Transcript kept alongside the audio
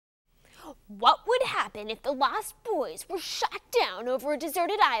What would happen if the lost boys were shot down over a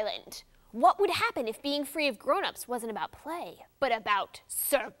deserted island? What would happen if being free of grown-ups wasn't about play, but about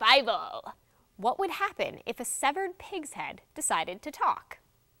survival? What would happen if a severed pig's head decided to talk?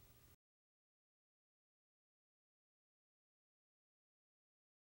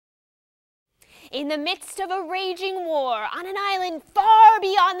 In the midst of a raging war on an island far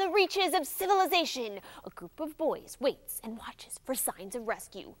beyond the reaches of civilization, a group of boys waits and watches for signs of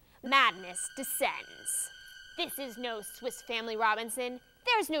rescue. Madness descends. This is no Swiss Family Robinson.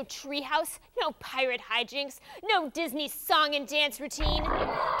 There's no treehouse, no pirate hijinks, no Disney song and dance routine.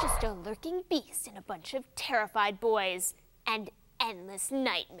 Just a lurking beast and a bunch of terrified boys. And endless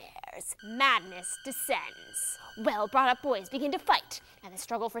nightmares. Madness descends. Well-brought-up boys begin to fight, and the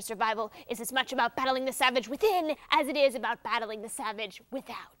struggle for survival is as much about battling the savage within as it is about battling the savage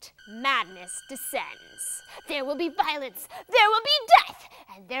without. Madness descends. There will be violence, there will be death,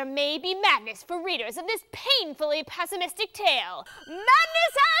 and there may be madness for readers of this painfully pessimistic tale.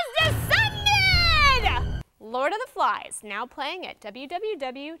 Madness has descended! Lord of the Flies, now playing at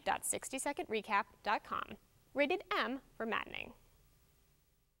www.60secondrecap.com. Rated M for maddening.